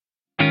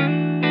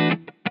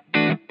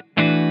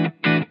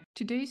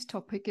Today's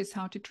topic is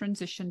how to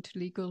transition to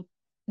legal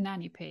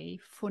nanny pay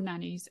for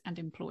nannies and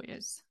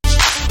employers.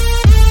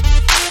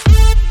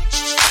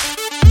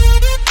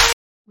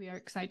 We are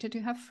excited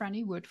to have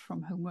Franny Wood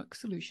from Homework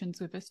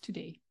Solutions with us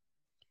today.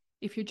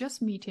 If you're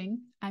just meeting,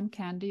 I'm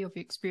Candy of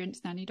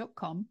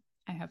experiencednanny.com.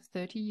 I have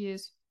 30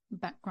 years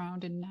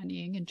background in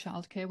nannying and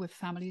childcare with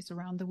families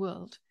around the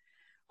world.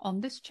 On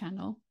this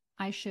channel,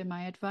 I share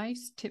my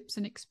advice, tips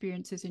and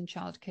experiences in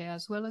childcare,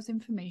 as well as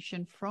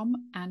information from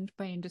and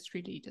by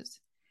industry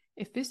leaders.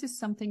 If this is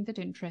something that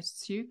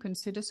interests you,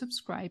 consider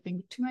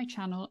subscribing to my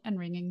channel and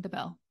ringing the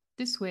bell.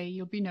 This way,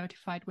 you'll be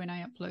notified when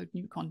I upload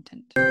new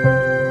content.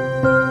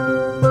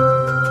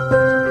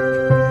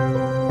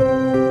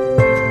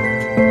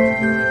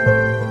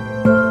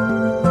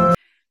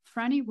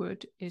 Franny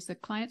Wood is a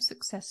client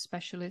success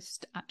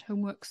specialist at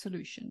Homework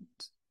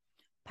Solutions.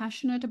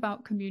 Passionate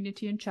about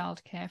community and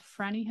childcare,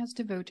 Franny has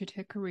devoted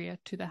her career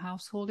to the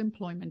household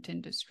employment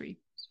industry.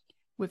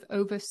 With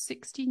over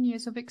 16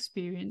 years of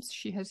experience,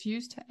 she has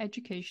used her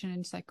education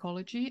in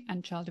psychology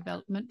and child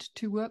development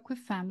to work with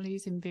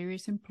families in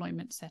various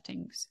employment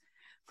settings,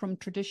 from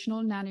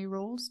traditional nanny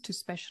roles to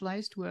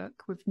specialized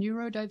work with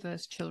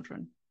neurodiverse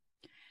children.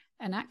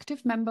 An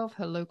active member of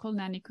her local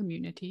nanny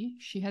community,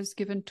 she has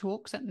given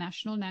talks at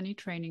National Nanny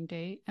Training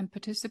Day and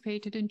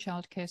participated in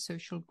childcare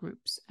social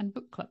groups and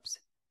book clubs.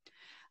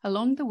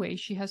 Along the way,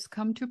 she has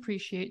come to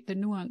appreciate the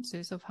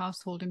nuances of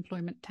household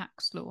employment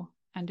tax law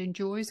and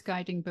enjoys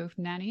guiding both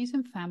nannies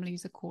and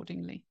families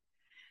accordingly.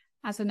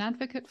 As an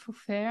advocate for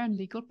fair and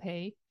legal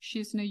pay, she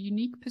is in a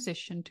unique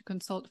position to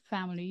consult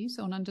families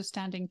on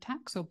understanding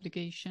tax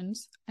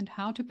obligations and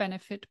how to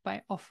benefit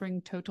by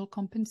offering total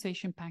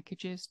compensation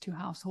packages to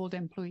household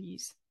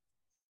employees.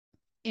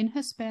 In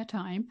her spare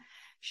time,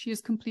 she is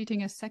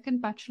completing a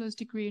second bachelor's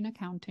degree in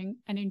accounting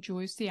and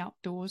enjoys the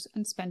outdoors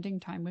and spending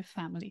time with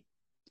family.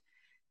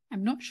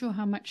 I'm not sure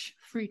how much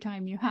free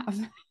time you have.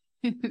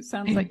 It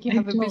sounds like you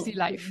have a busy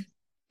life.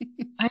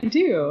 I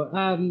do.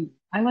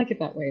 I like it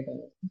that way,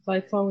 though.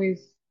 It's always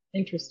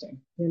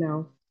interesting, you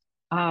know.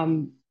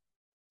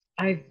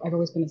 I've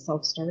always been a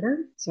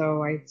self-starter,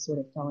 so I sort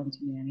of fell into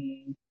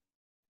nannying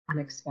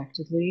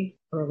unexpectedly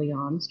early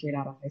on, straight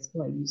out of high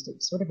school. I used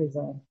it sort of as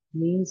a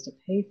means to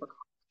pay for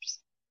college.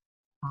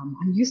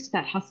 I'm used to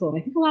that hustle, and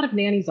I think a lot of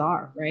nannies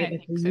are, right?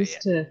 Like we're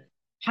used to,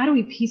 how do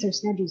we piece our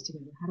schedules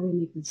together? How do we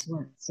make this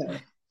work? So,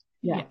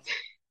 yeah,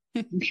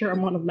 yes. I'm sure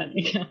I'm one of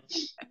many. Yeah.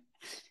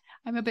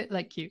 I'm a bit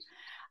like you.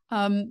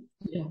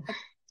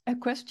 A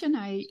question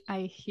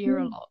I hear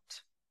a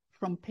lot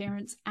from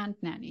parents and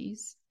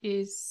nannies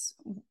is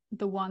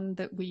the one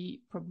that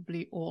we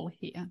probably all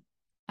hear.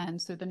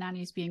 And so the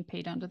nanny is being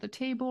paid under the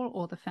table,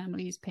 or the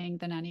family is paying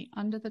the nanny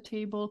under the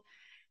table,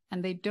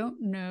 and they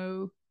don't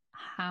know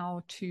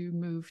how to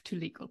move to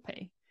legal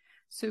pay.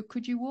 So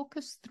could you walk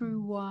us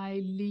through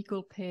why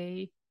legal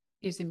pay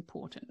is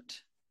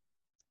important?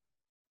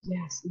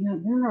 Yes,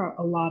 there are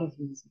a lot of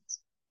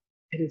reasons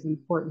it is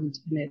important,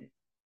 and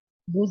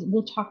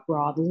we'll talk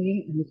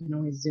broadly, and we can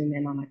always zoom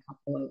in on a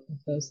couple of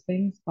those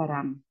things. But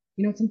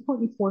it's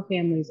important for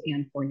families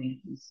and for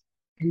nannies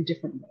in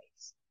different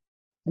ways.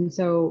 And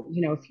so,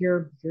 if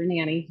you're a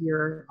nanny,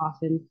 you're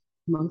often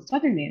amongst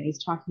other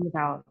nannies talking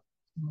about,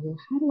 well,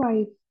 how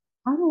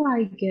do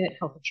I get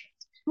health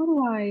insurance? How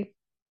do I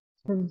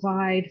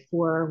provide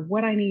for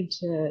what I need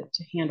to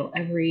handle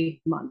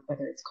every month,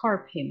 whether it's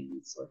car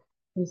payments or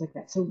things like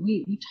that. So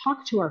we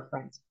talk to our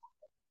friends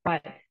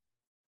about it, but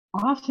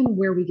often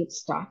where we get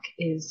stuck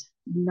is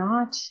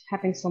not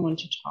having someone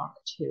to talk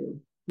to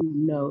who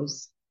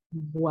knows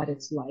what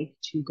it's like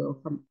to go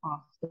from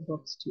off the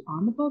books to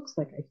on the books.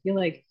 Like, I feel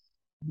like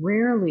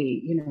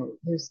rarely,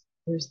 there's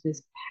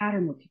this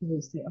pattern where people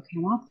will say, okay,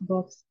 I'm off the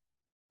books.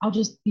 I'll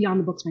just be on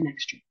the books my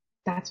next year.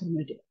 That's what I'm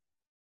going to do.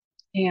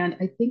 And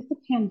I think the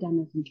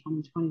pandemic in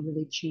 2020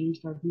 really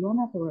changed our view on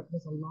that. There were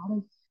a lot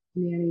of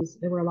nannies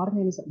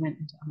that went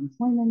into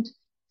unemployment,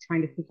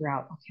 trying to figure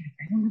out, okay,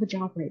 I don't have a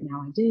job right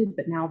now. I did,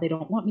 but now they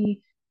don't want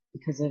me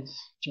because of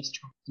just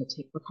trying to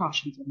take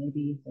precautions, or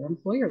maybe their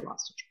employer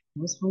lost a job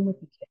and was home with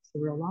the kids.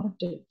 There were a lot of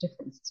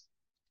differences.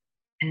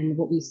 And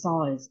what we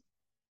saw is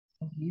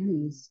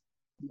nannies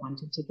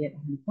wanted to get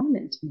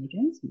unemployment to make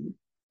ends meet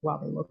while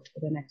they looked for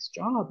the next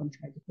job and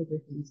tried to figure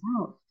things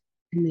out,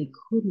 and they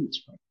couldn't.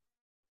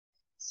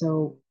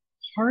 So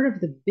part of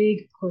the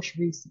big push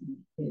recently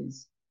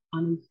is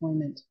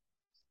unemployment.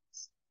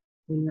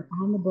 When you're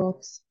on the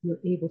books,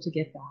 you're able to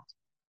get that.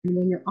 And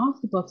when you're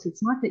off the books,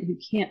 it's not that you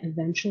can't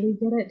eventually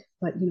get it,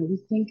 but we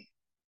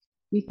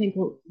think,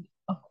 well,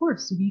 of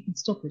course, you can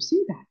still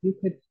pursue that. You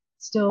could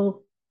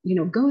still,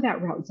 go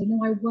that route and say,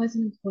 no, I was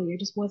an employee, I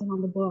just wasn't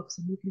on the books,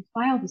 and you can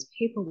file this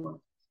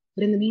paperwork.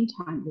 But in the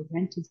meantime, your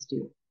rent is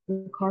due,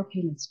 your car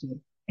payment's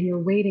due, and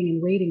you're waiting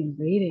and waiting and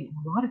waiting.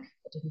 And a lot of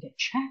people didn't get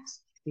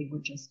checks. They were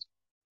just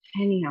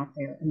hanging out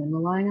there and then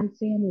relying on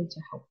family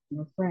to help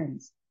their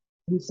friends.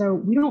 And so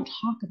we don't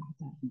talk about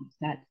that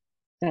enough,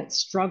 that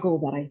struggle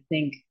that I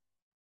think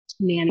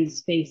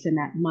nannies face in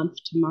that month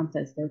to month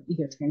as they're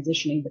either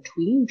transitioning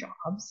between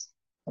jobs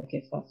Like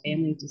if a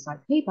family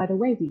decides, hey, by the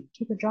way, we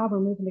took a job, we're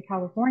moving to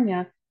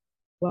California,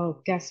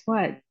 well, guess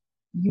what?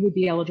 You would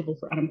be eligible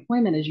for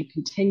unemployment as you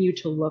continue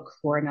to look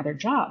for another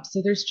job.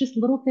 So there's just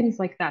little things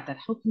like that that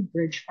help you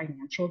bridge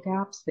financial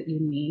gaps that you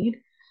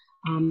need,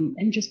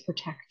 and just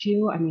protect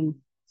you. I mean,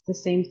 it's the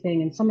same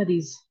thing. And some of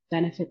these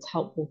benefits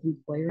help both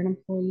employer and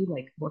employee,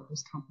 like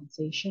workers'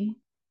 compensation.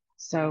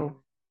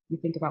 So you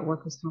think about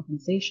workers'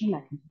 compensation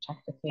that can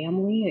protect the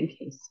family in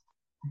case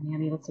a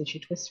nanny, let's say she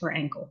twists her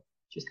ankle.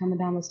 She's coming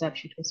down the steps,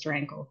 she twists her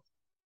ankle.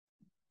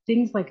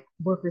 Things like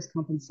workers'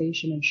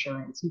 compensation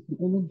insurance, you can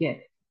only get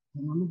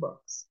it on the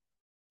books.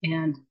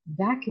 And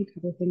that can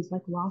cover things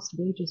like lost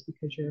wages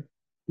because your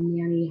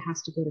nanny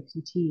has to go to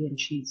PT and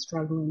she's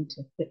struggling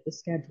to fit the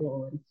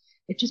schedule. And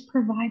it just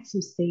provides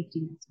some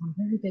safety nets. I'm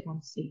very big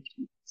on safety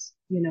nets.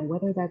 You know,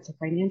 whether that's a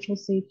financial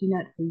safety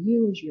net for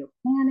you as you're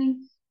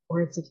planning,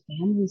 or it's a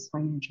family's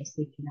financial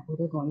safety net where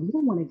they're going, we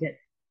don't want to get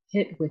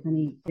hit with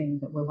anything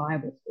that we're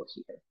liable for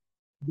here.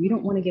 We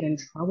don't want to get in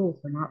trouble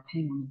for not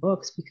paying on the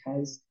books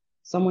because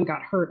someone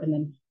got hurt and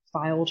then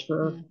filed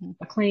for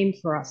a claim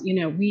for us. You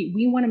know,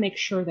 we want to make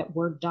sure that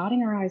we're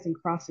dotting our I's and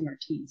crossing our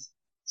T's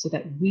so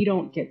that we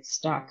don't get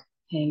stuck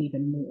paying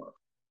even more,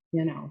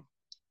 you know.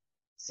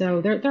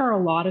 So there are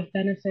a lot of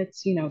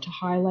benefits, you know, to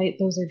highlight.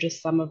 Those are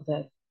just some of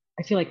the,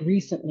 I feel like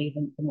recently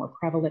the more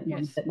prevalent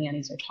ones that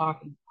nannies are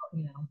talking about,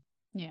 you know.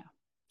 Yeah.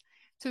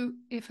 So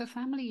if a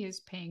family is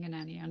paying a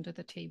nanny under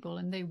the table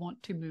and they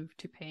want to move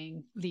to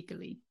paying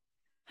legally,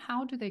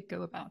 how do they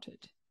go about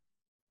it?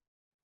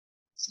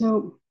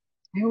 So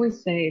I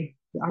always say,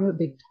 I'm a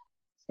big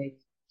say,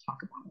 talk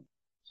about it.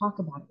 Talk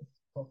about it with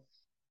people.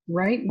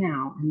 Right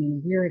now, I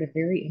mean, we're at a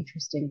very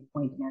interesting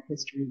point in our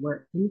history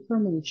where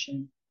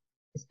information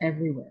is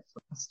everywhere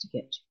for us to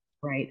get to,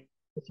 right?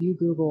 If you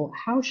Google,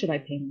 how should I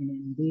pay my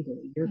nanny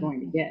legally? You're going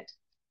to get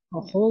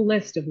a whole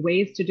list of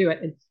ways to do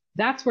it. And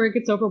that's where it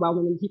gets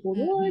overwhelming and people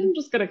go, oh, I'm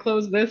just going to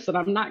close this and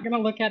I'm not going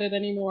to look at it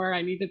anymore.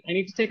 I need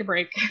to take a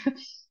break.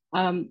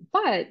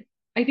 But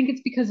I think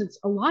it's because it's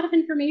a lot of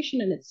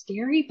information and it's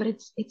scary, but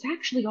it's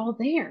actually all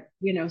there,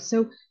 you know.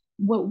 So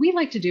what we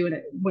like to do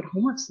and what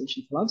Homework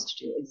Solutions loves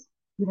to do is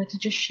we like to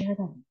just share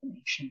that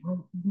information.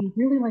 We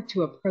really like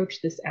to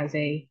approach this as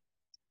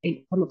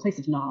from a place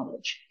of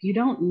knowledge. If you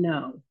don't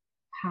know,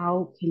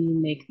 how can you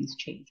make these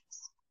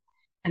changes?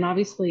 And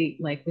obviously,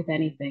 like with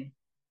anything,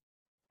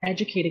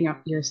 educating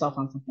yourself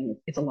on something,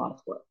 it's a lot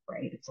of work,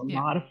 right? It's a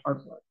lot of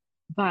hard work.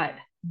 But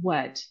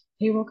what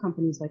payroll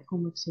companies like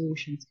Homework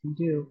Solutions can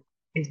do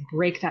is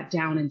break that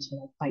down into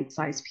like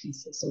bite-sized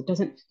pieces. So it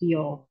doesn't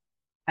feel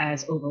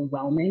as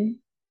overwhelming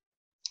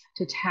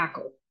to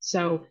tackle.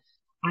 So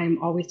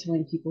I'm always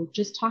telling people,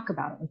 just talk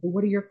about it. Like, well,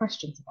 what are your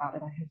questions about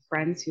it? I have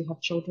friends who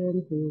have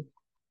children who,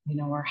 you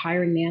know, are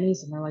hiring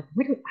nannies and they're like,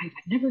 I've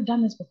never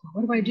done this before.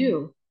 What do I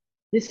do?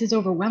 This is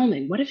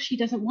overwhelming. What if she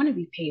doesn't want to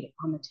be paid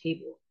on the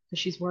table because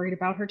she's worried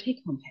about her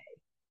take-home pay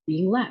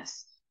being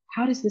less?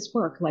 How does this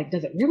work? Like,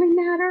 does it really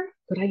matter?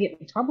 Could I get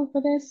in trouble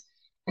for this?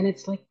 And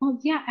it's like, well,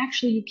 yeah,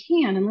 actually you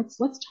can. And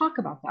let's talk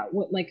about that.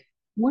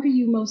 What are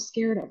you most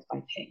scared of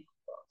by paying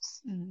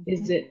folks?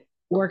 Is it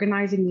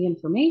organizing the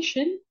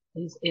information?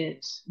 Is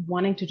it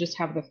wanting to just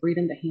have the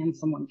freedom to hand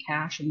someone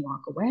cash and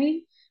walk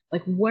away?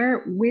 Like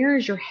where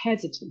is your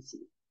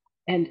hesitancy?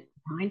 And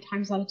 9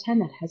 times out of 10,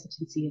 that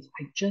hesitancy is,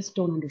 I just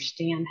don't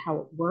understand how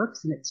it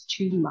works. And it's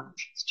too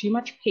much. It's too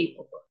much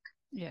paperwork.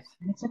 Yes.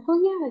 And it's like,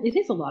 well, yeah, it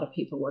is a lot of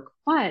paperwork,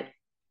 but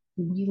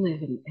we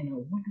live in a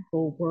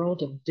wonderful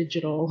world of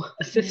digital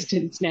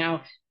assistance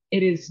now.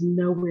 It is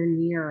nowhere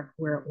near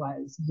where it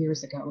was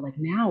years ago. Like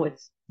now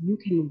you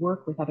can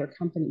work with other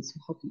companies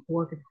who help you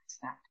organize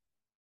that.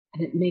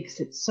 And it makes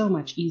it so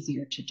much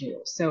easier to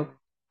do. So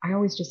I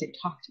always just say,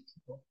 talk to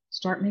people,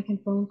 start making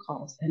phone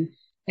calls and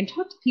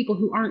talk to people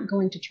who aren't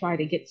going to try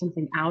to get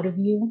something out of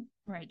you.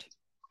 Right.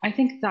 I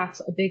think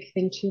that's a big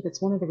thing too.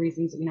 That's one of the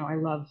reasons, you know, I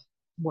love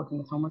working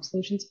with Homework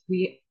Solutions.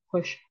 We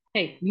push,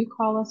 hey, you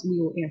call us, we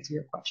will answer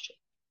your question.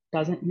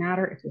 Doesn't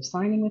matter if you're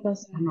signing with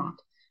us or not.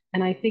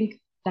 And I think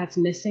that's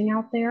missing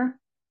out there.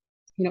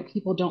 You know,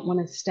 people don't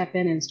want to step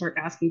in and start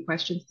asking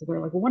questions because they're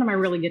like, well, what am I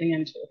really getting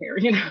into here?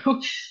 You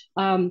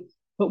know,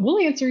 but we'll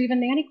answer even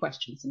nanny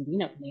questions. And, you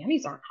know,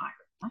 nannies aren't hired.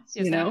 That's,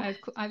 yes, you know,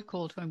 I've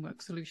called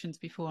Homework Solutions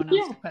before and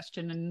asked a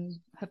question and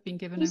have been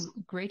given a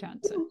great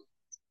answer.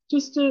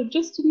 Just to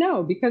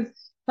know, because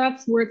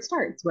that's where it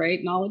starts, right?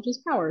 Knowledge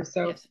is power.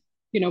 So,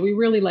 you know, we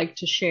really like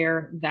to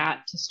share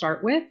that to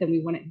start with. And we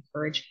want to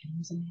encourage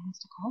families and nannies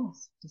to call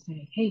us to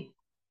say, hey,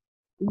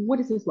 what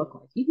does this look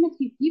like? Even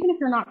if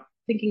you're not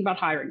thinking about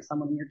hiring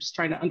someone and you're just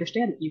trying to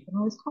understand it, you can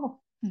always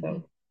call.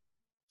 So,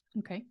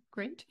 okay,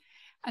 great.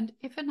 And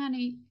if a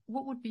nanny,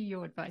 what would be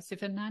your advice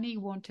if a nanny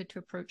wanted to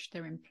approach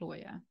their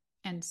employer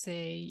and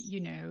say, you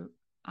know,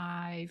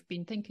 I've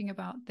been thinking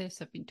about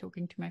this, I've been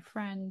talking to my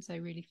friends, I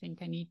really think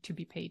I need to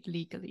be paid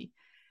legally.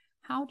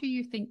 How do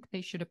you think they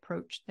should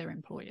approach their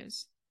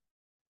employers?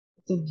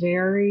 It's a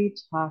very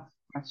tough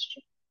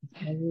question.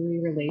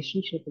 Every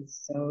relationship is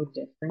so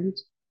different.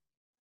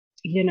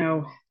 You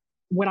know,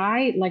 what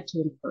I like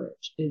to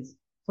encourage is,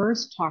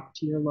 first talk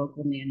to your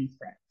local nanny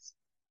friends,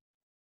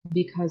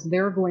 because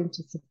they're going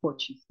to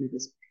support you through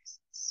this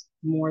process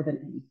more than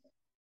anything.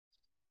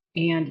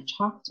 And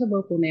talk to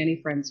local nanny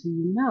friends who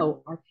you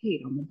know are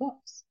paid on the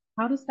books.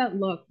 How does that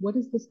look? What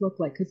does this look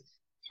like? Because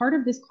part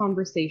of this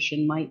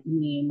conversation might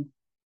mean,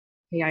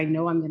 hey, I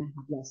know I'm going to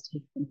have less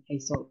take home pay.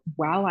 So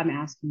while I'm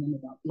asking them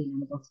about being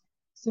on the books,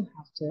 I also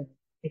have to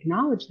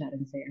acknowledge that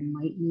and say, I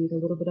might need a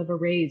little bit of a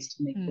raise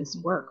to make this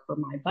work for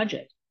my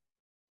budget.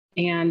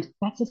 And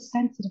that's a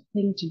sensitive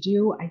thing to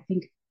do. I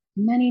think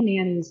many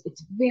nannies,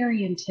 it's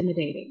very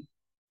intimidating,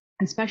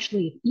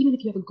 especially even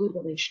if you have a good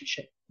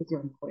relationship with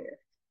your employer.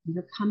 And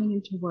you're coming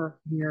into work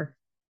and you're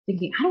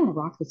thinking, I don't want to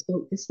rock this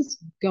boat. This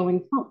is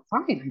going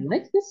fine. I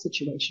like this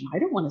situation. I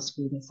don't want to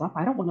screw this up.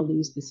 I don't want to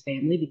lose this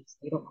family because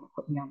they don't want to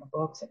put me on the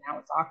books and now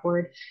it's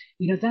awkward.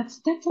 You know, that's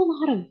a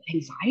lot of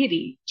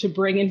anxiety to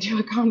bring into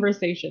a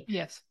conversation.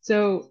 Yes.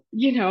 So,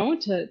 you know,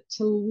 to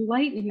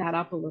lighten that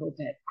up a little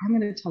bit, I'm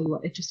going to tell you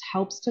what, it just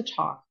helps to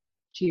talk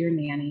to your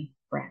nanny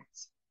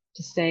friends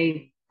to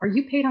say, are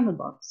you paid on the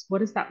books? What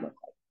does that look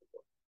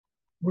like?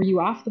 Were you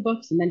off the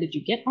books and then did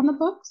you get on the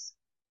books?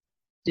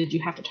 Did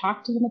you have to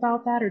talk to them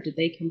about that, or did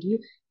they come to you?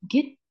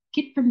 Get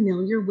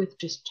familiar with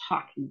just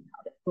talking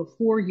about it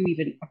before you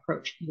even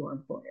approach your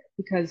employer,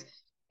 because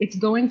it's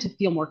going to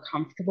feel more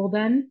comfortable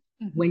then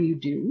when you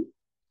do.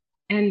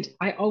 And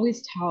I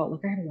always tell,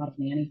 like, I have a lot of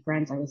nanny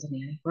friends. I was a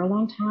nanny for a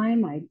long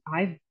time.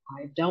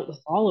 I've dealt with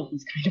all of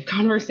these kind of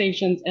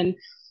conversations.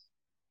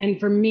 And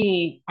for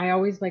me, I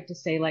always like to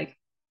say, like,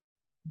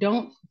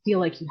 don't feel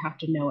like you have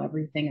to know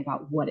everything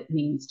about what it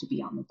means to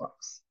be on the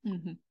books.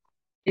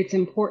 It's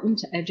important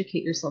to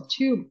educate yourself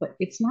too, but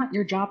it's not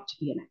your job to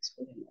be an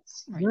expert in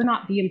this. Right. You're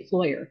not the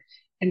employer.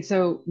 And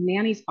so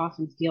nannies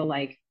often feel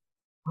like,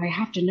 I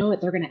have to know it.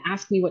 They're going to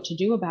ask me what to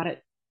do about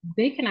it.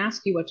 They can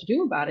ask you what to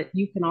do about it.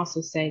 You can also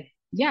say,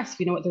 yes,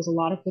 you know what, there's a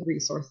lot of good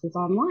resources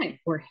online.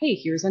 Or, hey,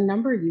 here's a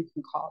number you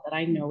can call that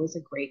I know is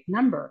a great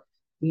number.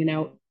 You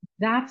know,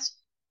 that's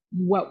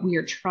what we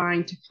are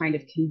trying to kind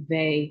of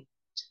convey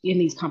in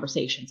these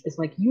conversations. Is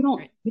like, you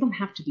don't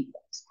have to be the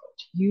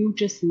expert. You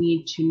just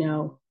need to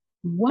know,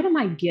 what am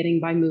I getting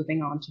by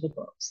moving on to the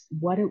books?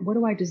 What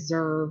do I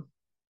deserve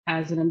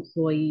as an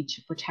employee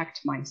to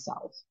protect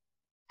myself?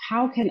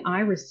 How can I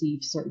receive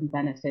certain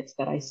benefits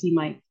that I see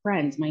my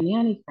friends, my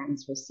nanny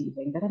friends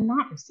receiving that I'm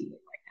not receiving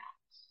right now?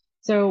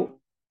 So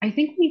I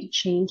think we need to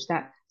change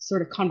that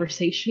sort of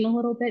conversation a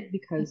little bit,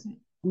 because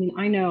I mean,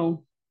 I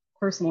know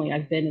personally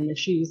I've been in the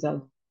shoes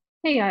of,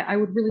 hey, I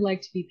would really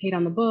like to be paid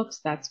on the books.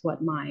 That's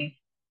what my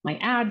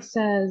ad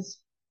says.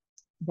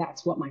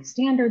 That's what my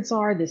standards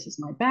are. This is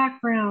my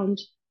background.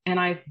 And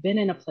I've been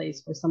in a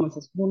place where someone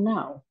says, well,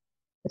 no.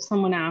 If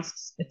someone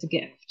asks, it's a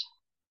gift.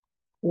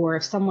 Or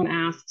if someone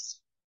asks,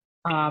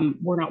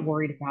 we're not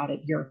worried about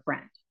it, you're a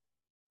friend.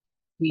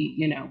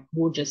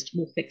 We'll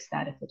fix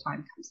that if the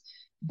time comes.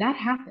 That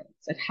happens.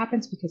 It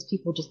happens because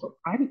people just go,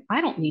 I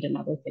don't need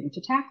another thing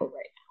to tackle right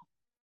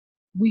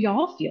now. We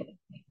all feel that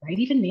way, right?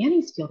 Even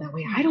nannies feel that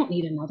way. I don't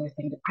need another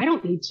thing. I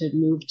don't need to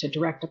move to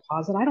direct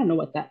deposit. I don't know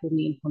what that will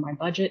mean for my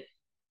budget.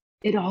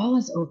 It all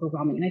is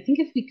overwhelming. And I think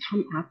if we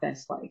come at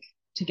this like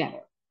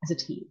together as a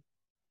team,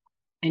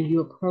 and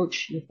you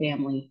approach your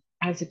family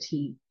as a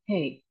team,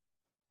 hey,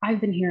 I've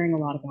been hearing a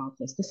lot about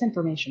this. This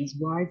information is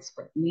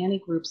widespread.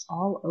 Nanny groups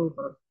all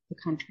over the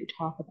country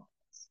talk about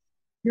this.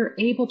 You're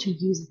able to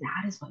use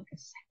that as like a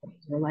segue.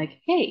 You're like,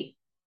 hey,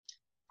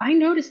 I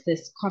noticed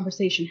this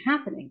conversation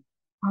happening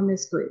on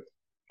this group.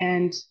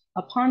 And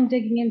upon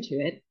digging into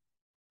it,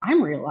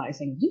 I'm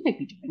realizing you might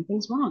be doing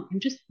things wrong,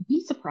 and just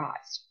be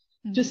surprised.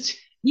 Just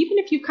even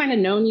if you've kind of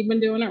known you've been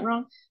doing it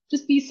wrong,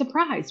 just be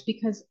surprised,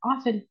 because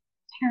often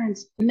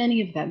parents,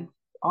 many of them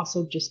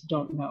also just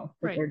don't know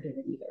what they're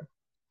doing either.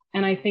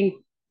 And I think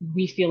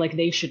we feel like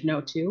they should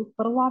know too,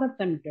 but a lot of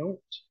them don't,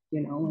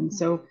 And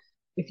so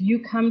if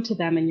you come to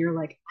them and you're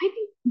like, I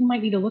think you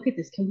might need to look at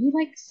this. Can we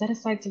like set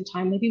aside some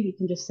time? Maybe we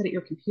can just sit at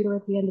your computer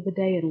at the end of the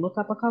day and look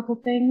up a couple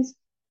things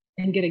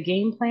and get a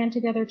game plan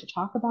together to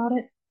talk about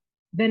it.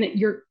 Then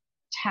you're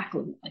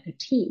tackling it like a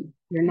team.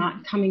 You're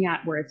not coming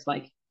at where it's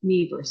like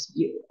me versus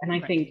you. And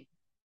I think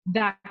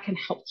that can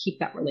help keep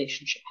that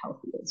relationship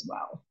healthy as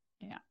well.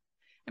 Yeah.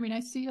 I mean,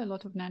 I see a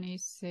lot of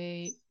nannies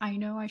say, I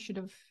know I should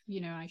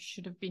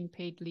have been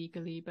paid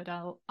legally, but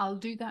I'll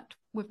do that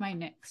with my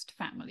next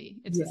family.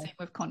 It's the same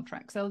with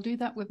contracts. I'll do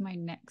that with my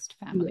next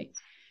family.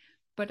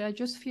 But I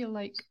just feel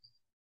like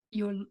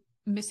you're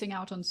missing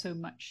out on so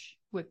much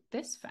with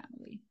this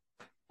family.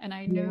 And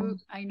I know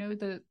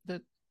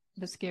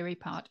the scary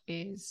part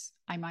is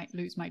I might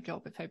lose my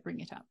job if I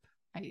bring it up.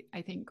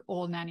 I think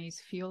all nannies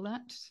feel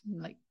that,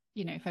 like,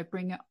 if I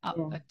bring up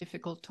a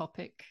difficult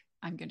topic,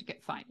 I'm going to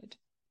get fired.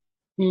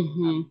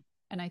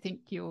 And I think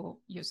your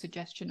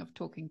suggestion of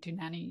talking to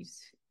nannies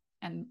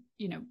and,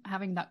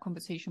 having that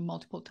conversation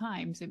multiple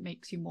times, it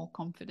makes you more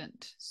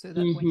confident, so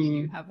that when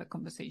you have a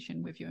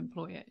conversation with your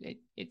employer,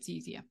 it's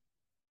easier.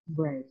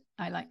 Right.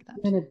 I like that.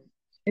 And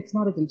it's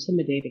not as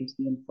intimidating to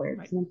the employer.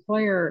 Because an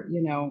employer,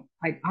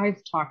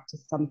 I've talked to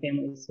some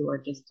families who are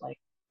just like,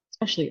 it's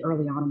especially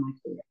early on in my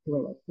career, who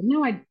were like, well,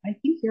 no, I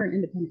think you're an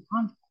independent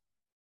contractor.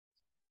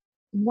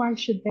 Why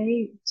should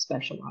they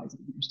specialize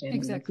in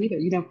understanding this Exactly.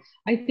 either?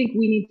 I think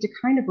we need to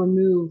kind of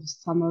remove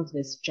some of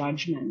this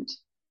judgment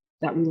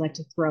that we like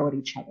to throw at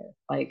each other.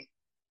 Like,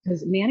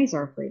 because nannies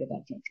are afraid of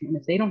that judgment.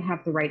 If they don't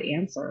have the right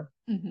answer,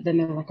 then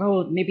they're like,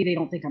 oh, maybe they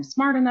don't think I'm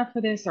smart enough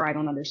for this, or I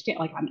don't understand.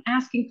 Like, I'm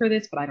asking for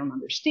this, but I don't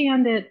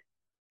understand it.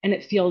 And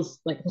it feels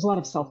like there's a lot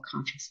of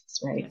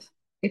self-consciousness, right? Yes.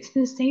 It's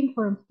the same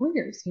for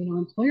employers.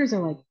 Employers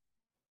are like,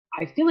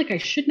 I feel like I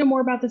should know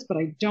more about this, but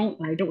I don't.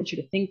 And I don't want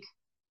you to think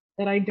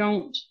that I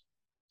don't,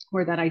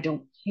 or that I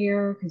don't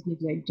care, because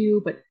maybe I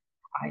do, but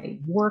I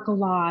work a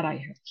lot. I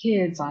have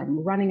kids.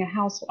 I'm running a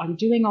household. I'm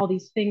doing all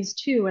these things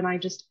too. And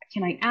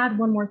can I add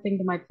one more thing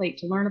to my plate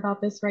to learn about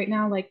this right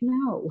now? Like,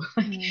 no,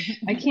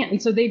 I can't.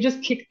 And so they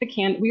just kick the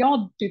can. We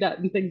all do that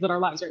in things in our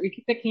lives, right? We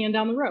kick the can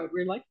down the road.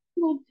 We're like,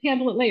 we'll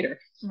handle it later.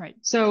 Right.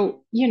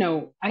 So,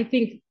 I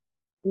think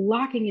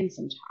locking in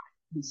some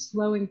time and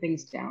slowing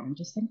things down and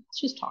just saying,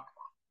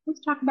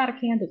 let's talk about it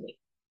candidly.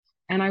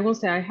 And I will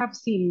say, I have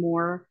seen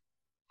more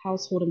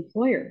household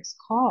employers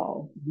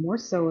call, more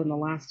so in the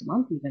last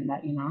month even,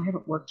 that I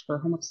haven't worked for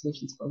Homework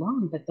Solutions for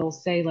long, but they'll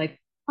say like,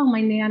 oh,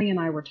 my nanny and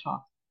I were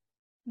talking,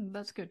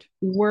 That's good.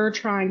 we're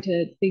trying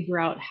to figure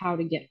out how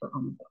to get her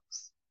on the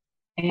books.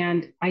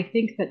 And I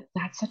think that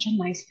that's such a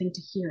nice thing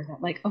to hear,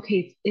 that like,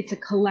 okay, it's a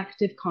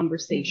collective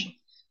conversation,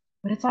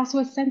 but it's also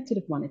a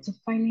sensitive one. It's a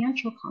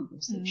financial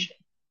conversation.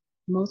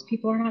 Most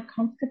people are not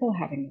comfortable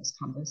having those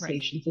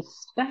conversations, right,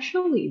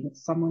 especially with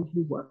someone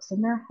who works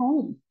in their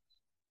home.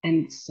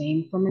 And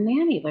same from a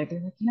nanny. Like, they're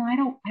like, I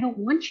don't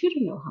want you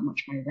to know how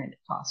much my rent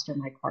cost, or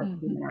my car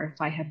payment, or if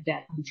I have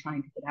debt I'm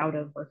trying to get out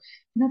of, or,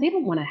 they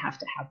don't want to have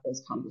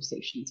those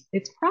conversations.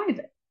 It's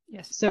private.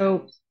 Yes.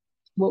 So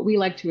what we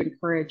like to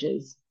encourage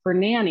is, for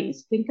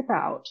nannies, think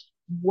about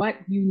what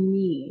you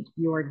need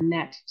your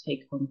net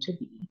take home to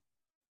be.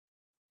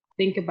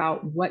 Think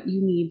about what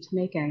you need to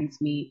make ends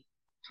meet.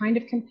 Kind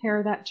of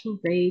compare that to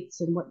rates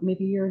and what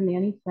maybe your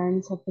nanny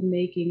friends have been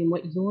making and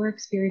what your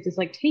experience is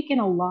like. Take in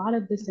a lot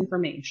of this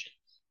information,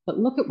 but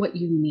look at what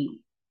you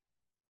need.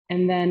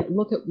 And then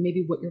look at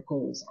maybe what your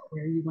goals are,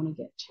 where you want to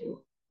get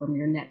to from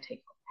your net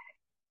take home pay.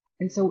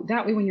 And so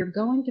that way, when you're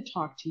going to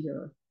talk to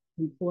your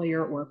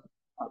employer or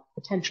a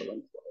potential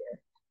employer,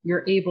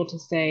 you're able to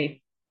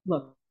say,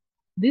 look,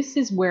 this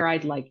is where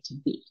I'd like to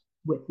be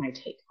with my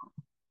take home.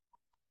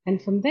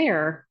 And from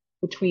there,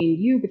 between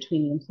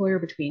the employer,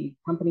 between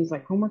companies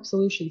like Homework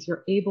Solutions,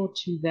 you're able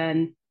to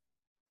then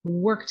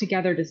work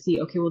together to see,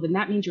 okay, well, then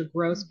that means your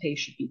gross pay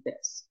should be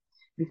this.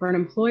 And for an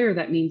employer,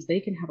 that means they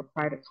can have a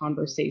private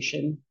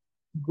conversation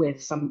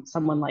with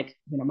someone like,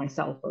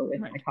 myself, or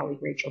with my colleague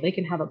Rachel. They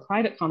can have a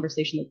private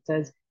conversation that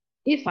says,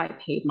 if I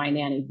paid my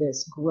nanny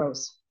this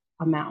gross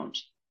amount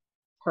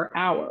per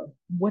hour,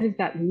 what does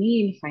that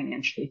mean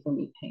financially for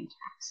me paying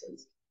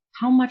taxes?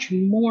 How much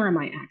more am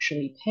I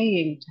actually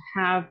paying to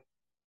have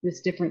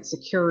this different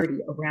security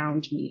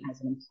around me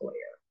as an employer?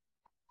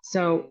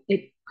 So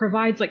it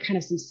provides like kind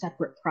of some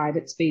separate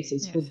private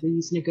spaces for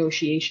these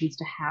negotiations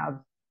to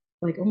have,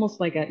 like almost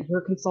like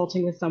you're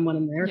consulting with someone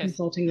and they're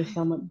consulting with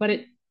someone, but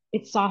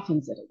it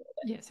softens it a little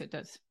bit. Yes, it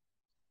does.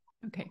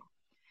 Okay.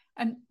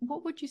 And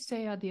what would you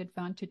say are the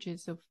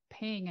advantages of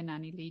paying a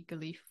nanny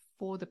legally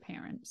for the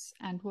parents?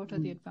 And what are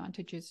the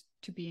advantages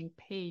to being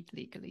paid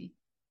legally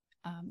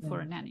for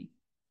a nanny?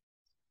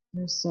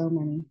 There's so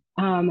many.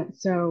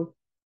 So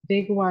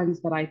big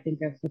ones that I think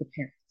of for the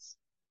parents: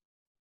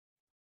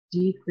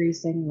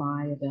 decreasing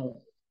liability.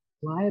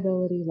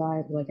 Liability,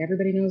 like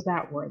everybody knows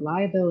that word,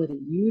 liability.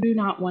 You do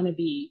not want to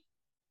be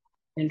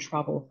in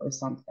trouble for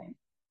something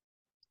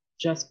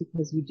just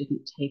because you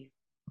didn't take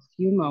a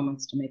few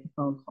moments to make a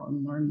phone call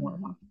and learn more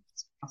about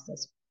this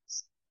process.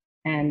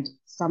 And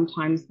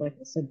sometimes, like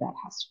I said, that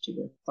has to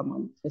do with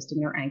someone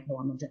twisting their ankle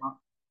on the job.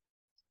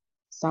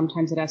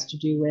 Sometimes it has to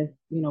do with,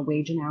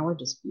 wage and hour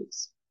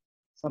disputes.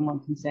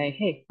 Someone can say,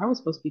 hey, I was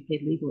supposed to be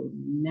paid legally.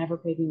 You never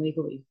paid me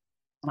legally,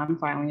 and I'm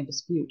filing a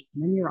dispute.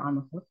 And then you're on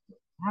the hook for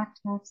back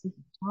taxes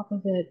on top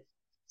of it,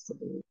 so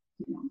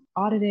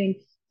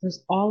auditing.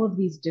 There's all of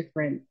these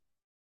different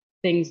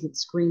things that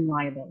scream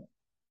liability.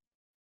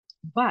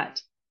 But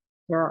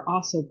there are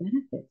also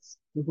benefits.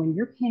 When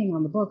you're paying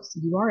on the books,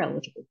 you are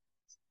eligible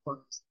for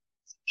workers'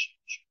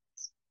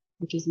 insurance,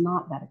 which is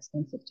not that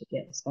expensive to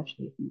get,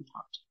 especially if you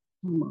talk to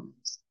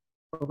homeowners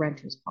or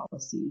renters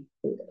policy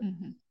holder.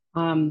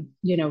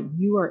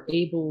 You are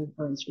able,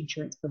 or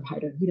insurance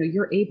provider,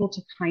 you're able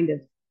to kind of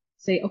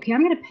say, okay,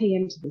 I'm going to pay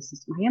into this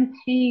system. I am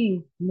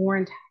paying more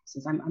in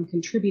taxes. I'm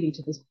contributing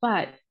to this,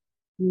 but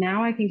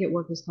now I can get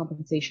workers'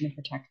 compensation and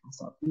protect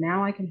myself.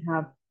 Now I can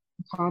have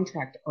a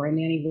contract or a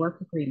nanny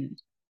work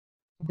agreement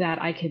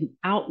that I can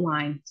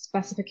outline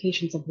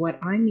specifications of what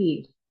I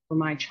need for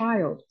my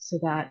child, so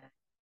that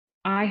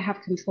I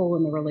have control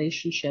in the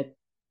relationship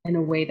in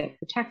a way that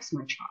protects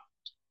my child.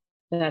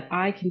 That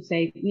I can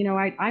say,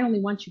 I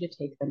only want you to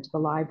take them to the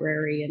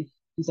library and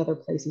these other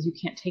places. You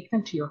can't take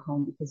them to your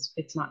home because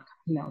it's not,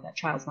 that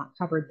child's not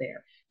covered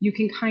there. You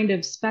can kind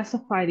of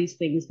specify these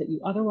things that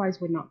you otherwise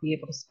would not be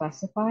able to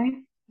specify.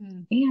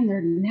 And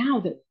they're now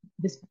that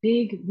this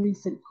big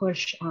recent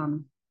push,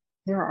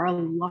 there are a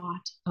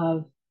lot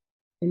of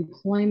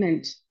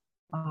employment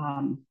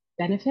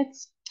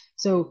benefits.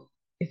 So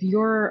if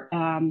you're,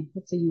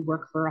 let's say you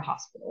work for a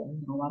hospital,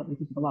 a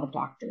lot of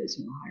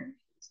doctors, hire.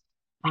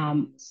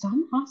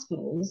 Some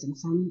hospitals and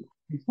some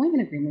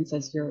employment agreements,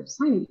 as you're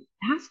signing,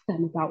 ask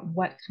them about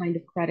what kind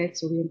of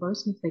credits or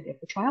reimbursements they get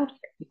for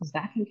childcare, because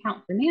that can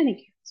count for nanny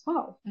care as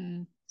well.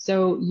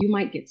 So you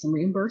might get some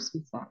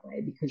reimbursements that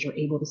way because you're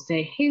able to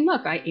say, hey,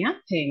 look, I am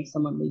paying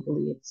someone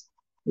legally.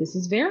 This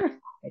is verified.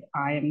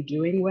 I am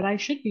doing what I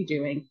should be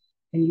doing.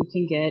 And you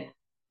can get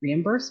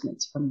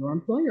reimbursements from your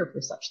employer for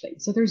such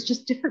things. So there's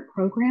just different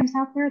programs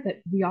out there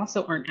that we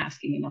also aren't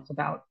asking enough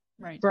about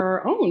for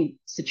our own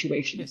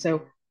situation. Yes.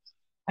 So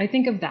I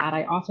think of that.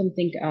 I often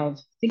think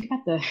about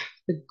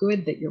the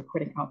good that you're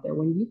putting out there.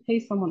 When you pay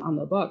someone on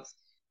the books,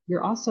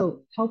 you're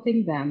also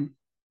helping them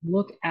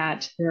look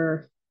at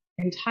their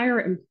entire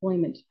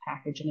employment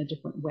package in a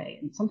different way.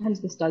 And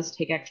sometimes this does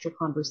take extra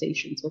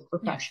conversations with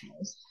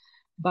professionals,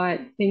 but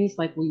things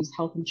like we use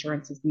health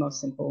insurance as the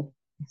most simple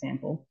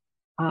example.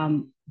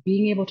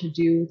 Being able to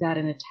do that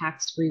in a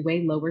tax-free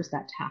way lowers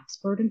that tax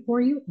burden for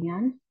you,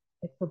 and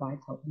it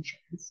provides health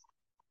insurance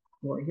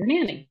for your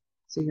nanny.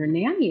 So your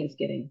nanny is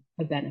getting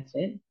a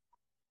benefit.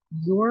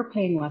 You're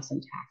paying less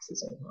in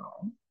taxes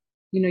overall.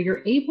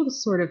 You're able to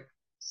sort of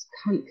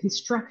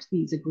construct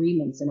these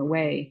agreements in a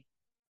way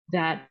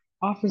that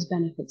offers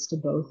benefits to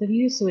both of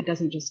you. So it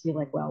doesn't just feel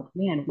like, well,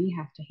 man, we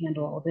have to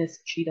handle all this.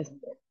 She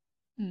doesn't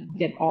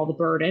get all the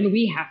burden.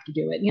 We have to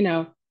do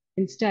it,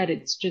 Instead,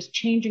 it's just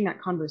changing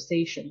that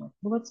conversation. Like,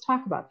 well, let's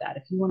talk about that.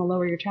 If you want to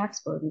lower your tax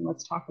burden,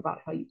 let's talk about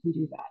how you can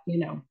do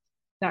that,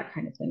 that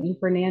kind of thing. And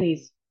for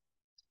nannies,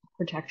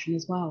 protection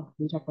as well.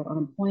 We talk about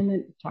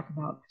unemployment, we talk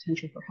about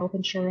potential for health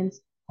insurance.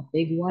 A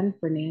big one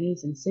for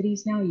nannies in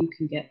cities now, you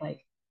can get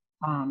like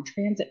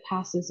transit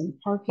passes and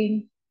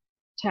parking,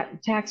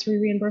 tax-free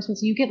reimbursements.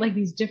 So you get like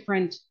these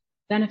different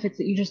benefits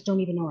that you just don't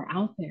even know are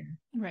out there.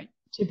 Right.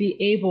 To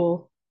be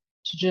able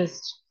to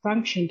just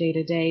function day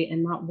to day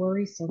and not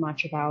worry so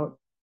much about,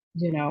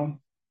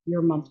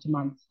 your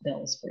month-to-month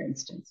bills, for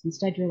instance.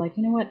 Instead, you're like,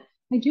 you know what?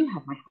 I do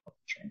have my health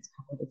insurance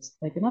covered. It's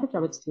like another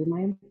job. It's through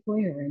my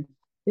employer, and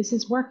this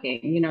is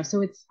working,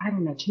 So it's, I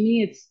don't know, to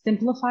me, it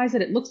simplifies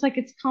it. It looks like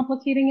it's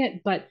complicating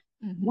it, but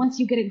once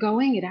you get it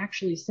going, it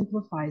actually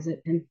simplifies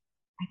it. And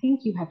I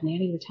think you have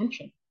nanny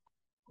retention.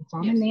 If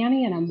I'm a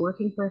nanny and I'm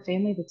working for a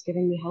family that's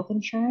giving me health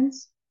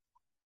insurance,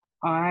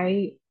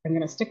 I am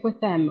going to stick with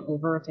them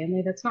over a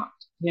family that's not,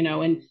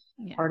 and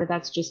part of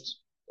that's just,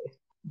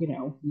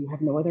 you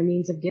have no other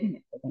means of getting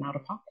it than out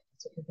of pocket.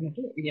 That's what you're going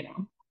to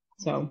do,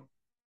 So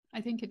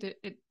I think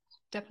it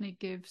definitely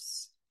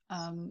gives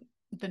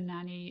the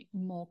nanny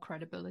more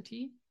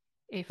credibility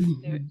if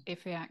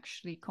they're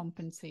actually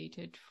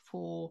compensated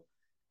for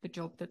the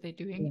job that they're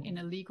doing in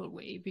a legal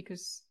way,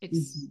 because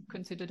it's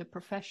considered a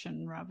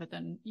profession rather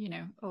than,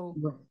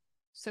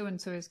 so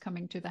and so is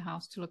coming to the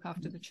house to look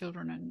after the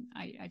children and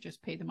I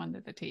just pay them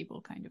under the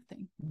table kind of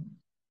thing.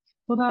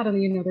 Well,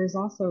 there's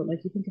also,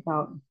 like, you think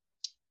about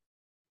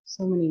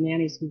so many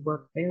nannies who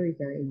work very,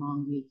 very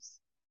long weeks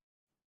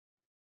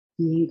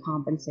being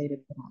compensated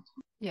for that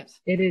time. Yes.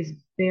 It is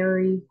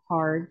very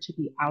hard to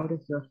be out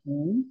of your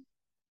home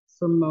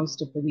for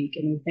most of the week.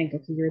 And you think,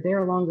 okay, you're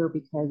there longer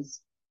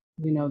because,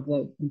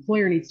 the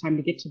employer needs time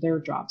to get to their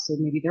job. So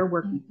maybe they're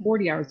working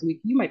 40 hours a week.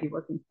 You might be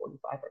working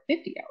 45 or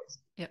 50 hours.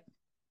 Yep.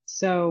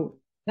 So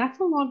that's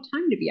a long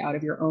time to be out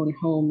of your own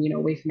home,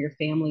 away from your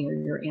family or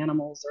your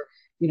animals or,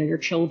 your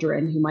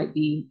children who might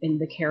be in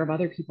the care of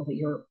other people that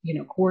you're,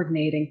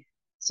 coordinating.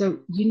 So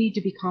you need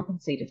to be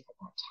compensated for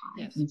that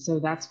time. Yes. And so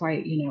that's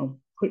why,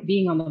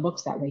 being on the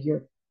books that way,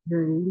 you're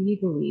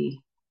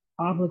legally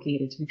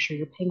obligated to make sure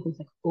you're paying things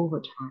like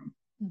overtime.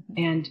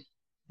 And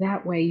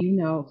that way,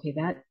 okay,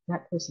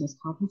 that person is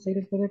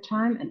compensated for their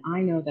time. And I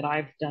know that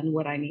I've done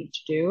what I need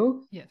to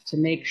do to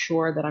make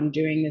sure that I'm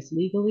doing this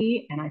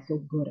legally. And I feel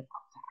good about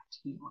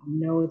that. I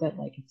know that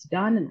like it's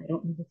done and I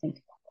don't need to think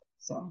about it.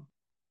 So.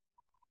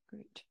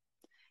 Great.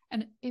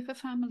 And if a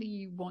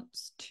family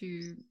wants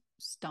to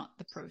start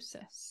the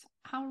process,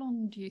 how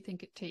long do you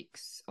think it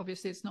takes?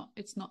 Obviously it's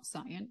not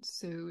science,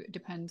 so it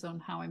depends on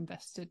how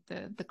invested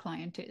the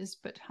client is,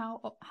 but how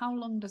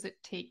long does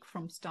it take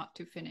from start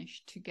to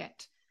finish to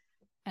get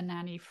a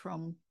nanny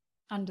from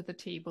under the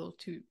table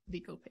to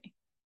legal pay?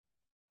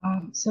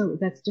 So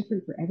that's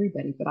different for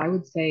everybody, but I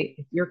would say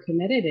if you're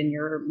committed and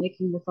you're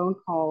making the phone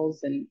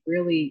calls and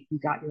really you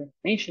got your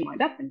information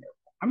lined up and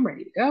I'm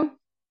ready to go,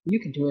 you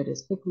can do it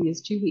as quickly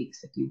as 2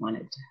 weeks if you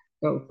wanted to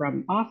go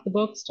from off the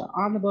books to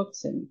on the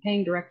books and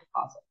paying direct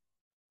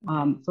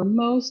deposit. For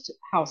most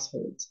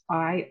households,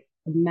 I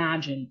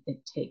imagine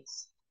it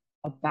takes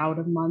about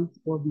a month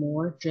or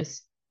more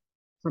just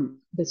from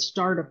the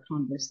start of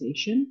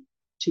conversation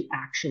to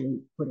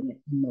actually putting it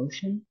in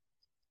motion.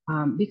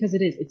 Because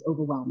it's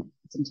overwhelming,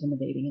 it's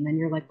intimidating. And then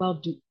you're like, well,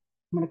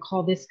 I'm going to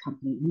call this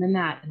company and then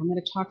that, and I'm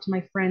going to talk to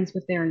my friends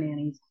with their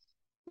nannies.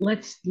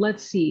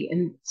 Let's see.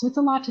 And so it's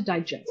a lot to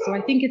digest. So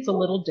I think it's a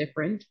little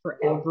different for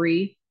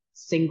every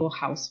single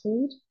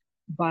household,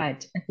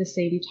 but at the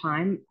same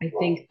time, I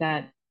think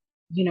that,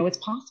 you know, it's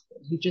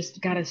possible. You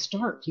just got to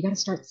start. You got to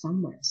start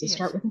somewhere. So Yes.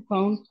 start with a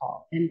phone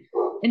call, and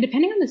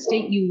depending on the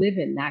state you live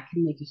in, that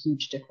can make a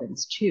huge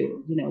difference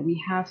too. You know,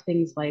 we have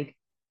things like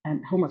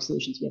Homework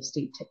Solutions. We have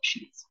state tip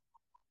sheets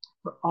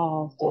for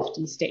all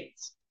 50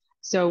 states.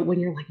 So when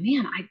you're like,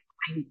 man,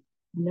 I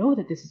know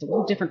that this is a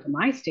little different from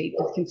my state,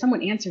 but can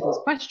someone answer those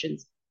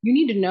questions? You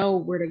need to know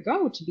where to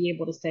go to be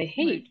able to say,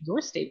 hey, Right.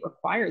 your state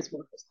requires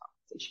workers'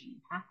 compensation. You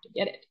have to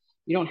get it.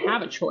 You don't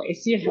have a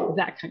choice, you know,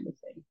 that kind of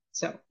thing.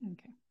 So,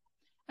 okay.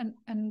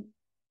 And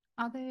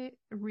are there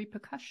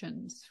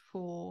repercussions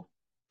for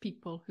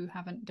people who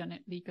haven't done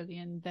it legally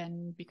and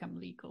then become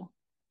legal?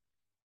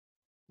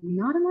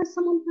 not unless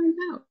someone finds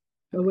out,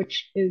 Okay.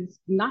 which is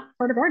not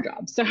part of our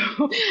job. So,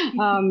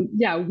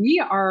 yeah, we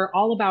are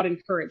all about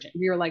encouraging.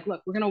 We are like,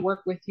 look, we're going to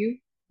work with you.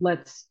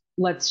 Let's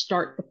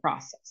start the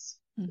process.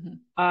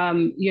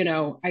 Mm-hmm. You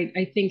know,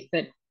 I think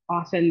that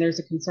often there's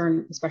a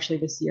concern, especially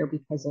this year,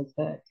 because of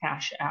the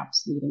cash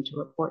apps needing to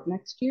report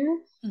next year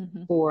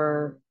Mm-hmm.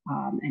 for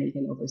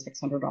anything over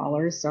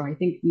 $600. So I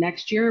think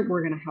next year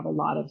we're going to have a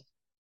lot of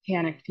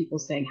panicked people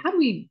saying, how do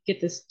we get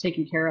this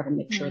taken care of and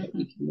make sure that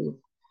we can move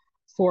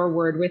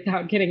forward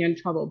without getting in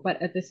trouble?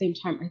 But at the same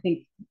time, I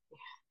think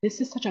this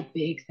is such a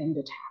big thing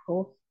to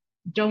tackle.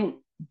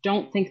 Don't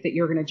think that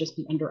you're going to just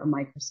be under a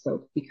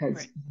microscope because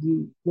Right.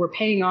 you were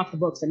paying off the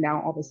books and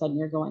now all of a sudden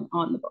you're going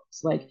on the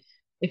books. Like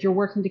if you're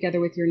working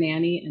together with your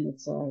nanny and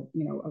it's a,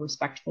 you know, a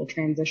respectful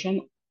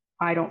transition,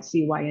 I don't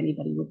see why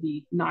anybody would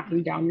be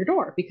knocking down your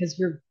door because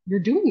you're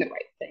doing the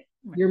right thing.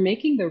 Right. You're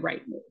making the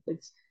right move.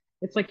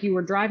 It's like you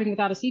were driving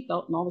without a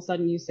seatbelt and all of a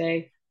sudden you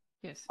say,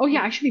 yes, oh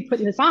yeah, I should be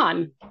putting this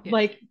on. Yes.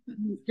 Like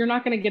you're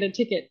not going to get a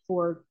ticket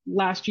for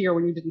last year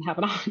when you didn't have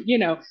it on, you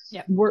know.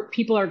 Yep.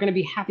 People are going to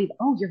be happy.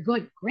 Oh, you're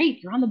good.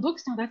 Great. You're on the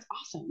books now. That's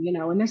awesome. You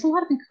know, and there's a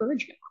lot of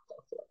encouragement out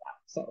there for that.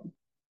 So.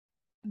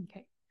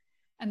 Okay.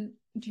 And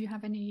do you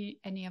have any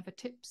other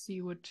tips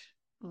you would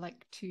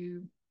like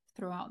to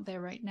throw out there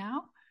right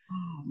now?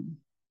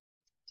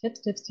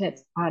 Tips.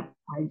 I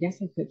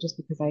guess I could, just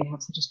because I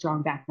have such a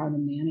strong background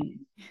in nannying.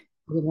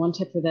 With one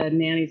tip for the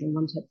nannies and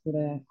one tip for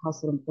the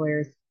household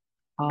employers.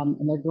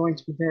 And they're going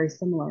to be very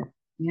similar.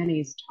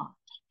 Nannies, talk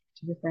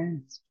to your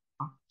friends.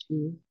 Talk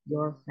to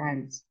your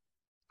friends.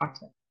 Talk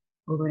to them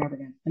over and over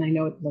again. And I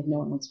know it's like no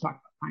one wants to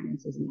talk about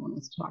finances and no one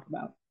wants to talk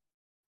about,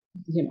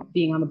 you know,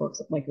 being on the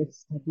books. Like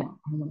it's like, no,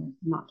 I want to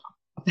not talk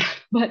about that.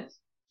 But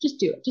just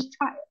do it. Just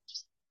try it.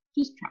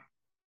 Just try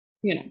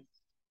it, you know.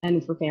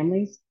 And for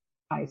families,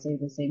 I say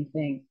the same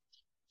thing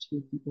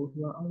to people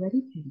who are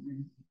already paying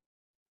rent.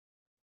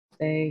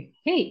 Say,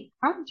 hey,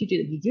 how did you do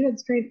that? Did you do that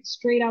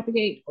straight out the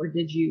gate, or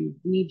did you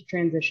need to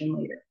transition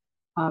later?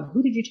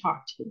 Who did you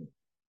talk to?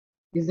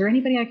 Is there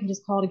anybody I can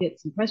just call to get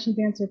some questions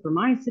answered for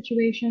my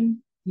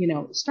situation? You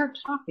know, start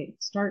talking,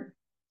 start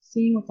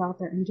seeing what's out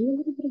there, and do a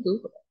little bit of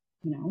Google.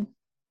 You know,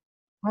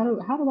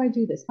 how do I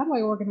do this? How do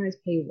I organize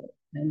payroll?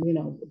 And you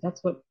know,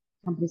 that's what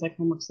companies like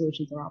Homework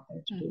Solutions are out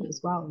there to do as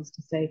well, is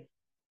to say,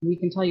 we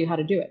can tell you how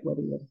to do it,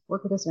 whether you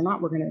work with us or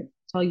not. We're going to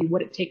tell you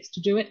what it takes to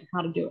do it and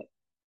how to do it.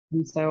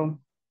 And so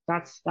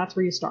that's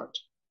where you start.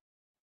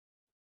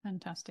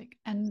 Fantastic.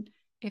 And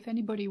if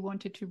anybody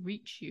wanted to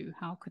reach you,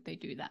 how could they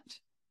do that?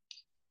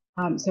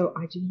 So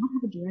I do not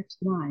have a direct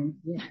line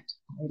yet.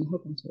 I'm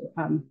hoping to,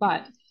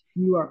 but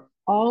you are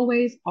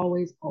always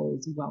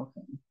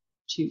welcome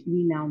to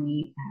email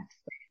me at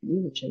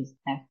Franny, which is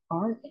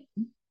FRANNY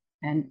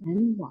at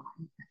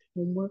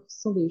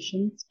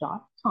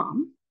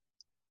homeworksolutions.com.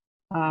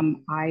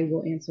 I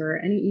will answer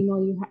any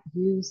email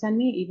you send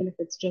me, even if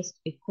it's just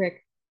a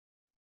quick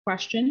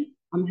question.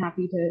 I'm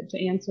happy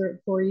to answer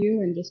it for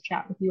you and just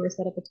chat with you or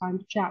set up a time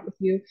to chat with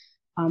you.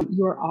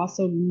 You are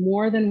also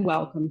more than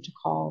welcome to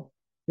call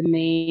the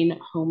main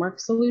Homework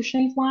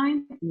Solutions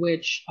line,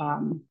 which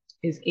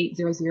is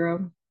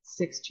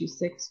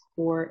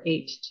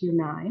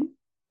 800-626-4829.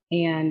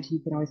 And you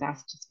can always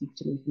ask to speak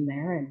to me from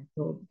there, and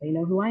they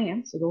know who I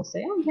am. So they'll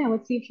say, oh, yeah,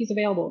 let's see if she's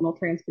available, and they'll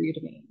transfer you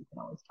to me. You can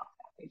always talk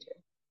that way too.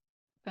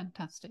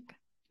 Fantastic.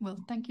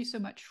 Well, thank you so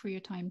much for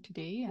your time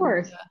today. Of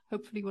course. And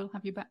hopefully we'll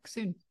have you back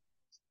soon.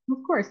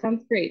 Of course.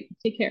 Sounds great.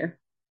 Take care.